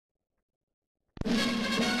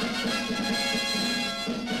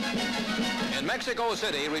Mexico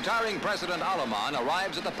City, retiring President Alemán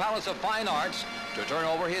arrives at the Palace of Fine Arts to turn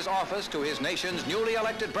over his office to his nation's newly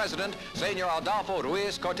elected president, Senor Adolfo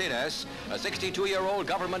Ruiz Cortines, a 62-year-old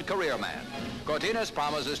government career man. Cortines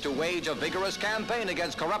promises to wage a vigorous campaign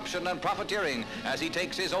against corruption and profiteering as he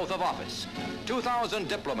takes his oath of office. 2,000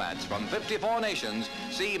 diplomats from 54 nations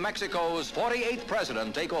see Mexico's 48th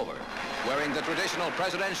president take over. Wearing the traditional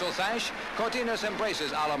presidential sash, Cortines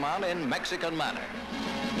embraces Alemán in Mexican manner.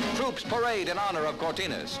 Troops parade in honor of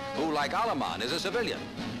Cortines, who, like Alemán, is a civilian.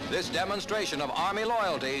 This demonstration of army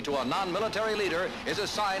loyalty to a non-military leader is a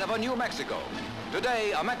sign of a new Mexico.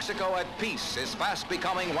 Today, a Mexico at peace is fast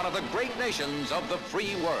becoming one of the great nations of the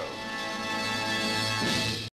free world.